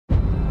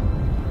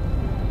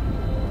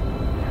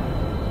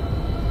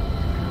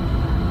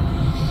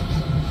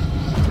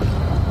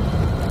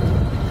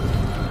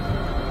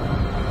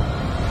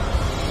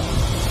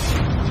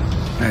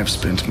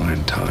spent my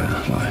entire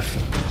life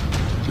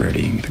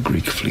readying the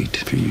Greek fleet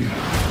for you.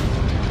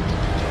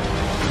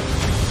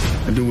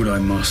 I do what I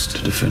must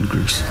to defend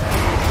Greece.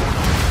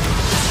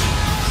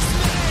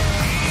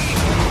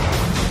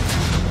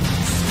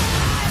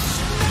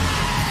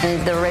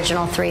 In the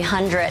original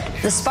 300,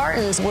 the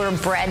Spartans were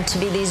bred to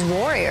be these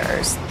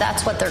warriors.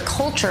 That's what their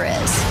culture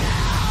is.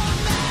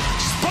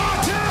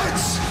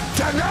 Spartans!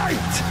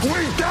 Tonight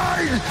we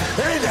dine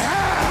in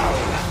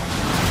hell!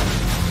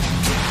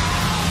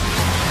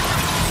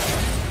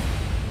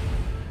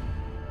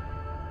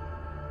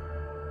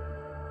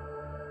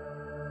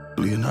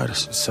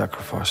 Leonidas'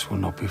 sacrifice will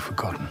not be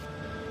forgotten.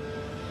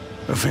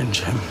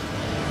 Avenge him.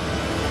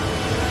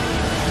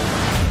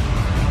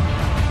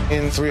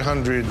 In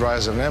 300,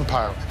 Rise of an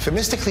Empire,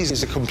 Themistocles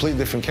is a completely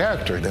different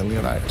character than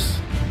Leonidas.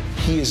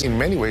 He is, in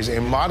many ways,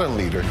 a modern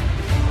leader.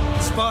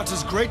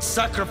 Sparta's great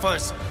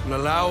sacrifice will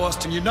allow us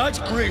to unite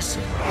Greece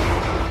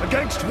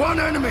against one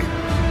enemy.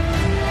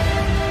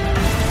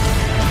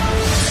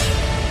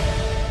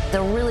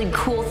 The really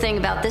cool thing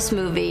about this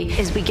movie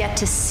is we get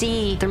to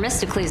see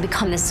Themistocles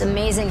become this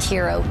amazing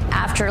hero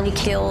after he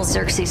kills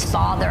Xerxes'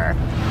 father.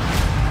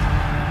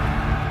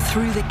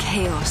 Through the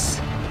chaos,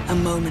 a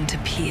moment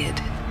appeared,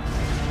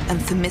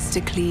 and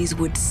Themistocles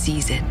would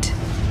seize it.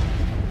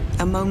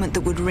 A moment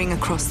that would ring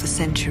across the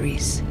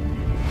centuries.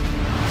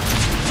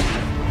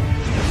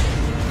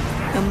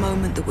 A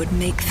moment that would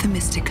make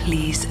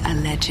Themistocles a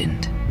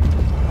legend.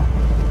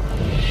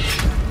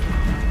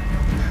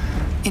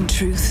 In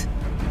truth,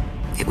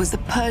 it was the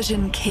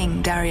Persian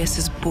king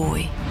Darius's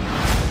boy,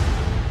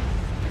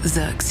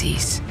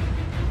 Xerxes.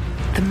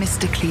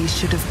 Themistocles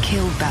should have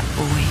killed that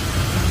boy.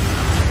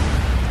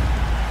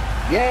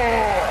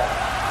 Yeah!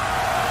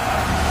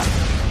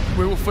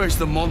 We will face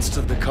the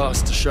monster that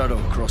casts a shadow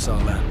across our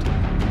land.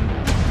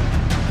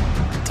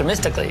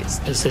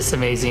 Themistocles is this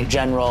amazing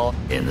general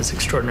and this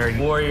extraordinary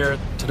warrior.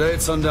 Today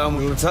at sundown,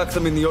 we will attack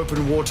them in the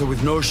open water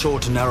with no shore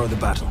to narrow the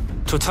battle.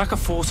 To attack a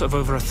force of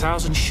over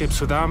 1,000 ships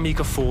with our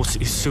meager force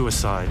is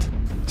suicide.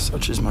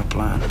 Such is my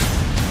plan.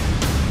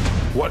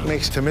 What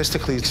makes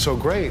Themistocles so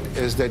great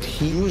is that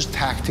he used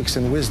tactics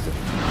and wisdom.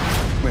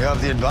 We have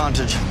the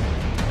advantage.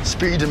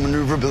 Speed and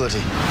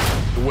maneuverability.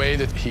 The way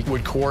that he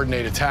would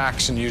coordinate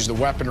attacks and use the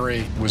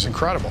weaponry was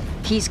incredible.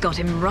 He's got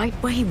him right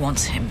where he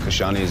wants him.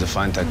 Kashani is a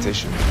fine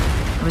tactician.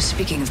 I was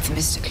speaking of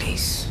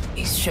Themistocles.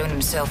 He's shown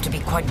himself to be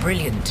quite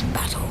brilliant in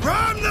battle.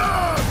 Ram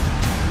them!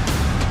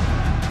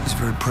 He's a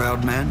very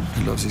proud man.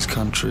 He loves his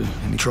country,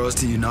 and he tries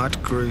to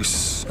unite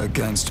Greece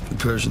against the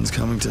Persians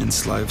coming to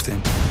enslave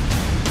them.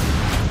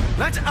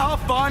 Let our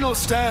final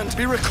stand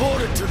be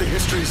recorded to the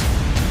histories.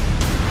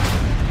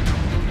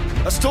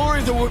 A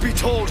story that will be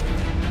told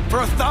for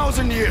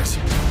 1,000 years.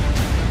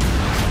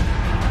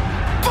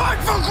 Fight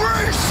for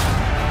Greece!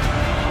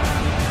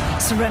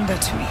 Surrender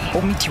to me,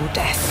 or meet your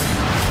death.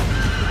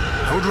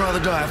 I would rather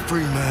die a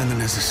free man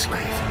than as a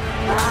slave.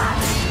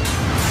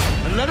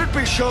 And let it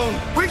be shown,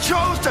 we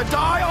chose to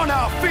die on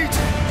our feet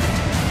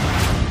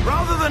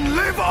rather than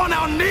live on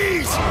our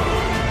knees.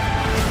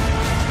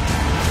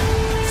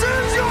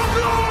 Seize your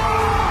glory!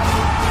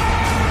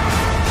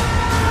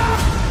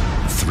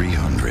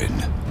 300,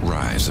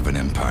 Rise of an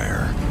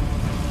Empire.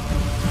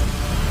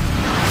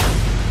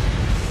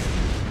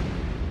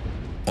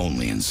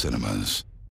 Only in cinemas.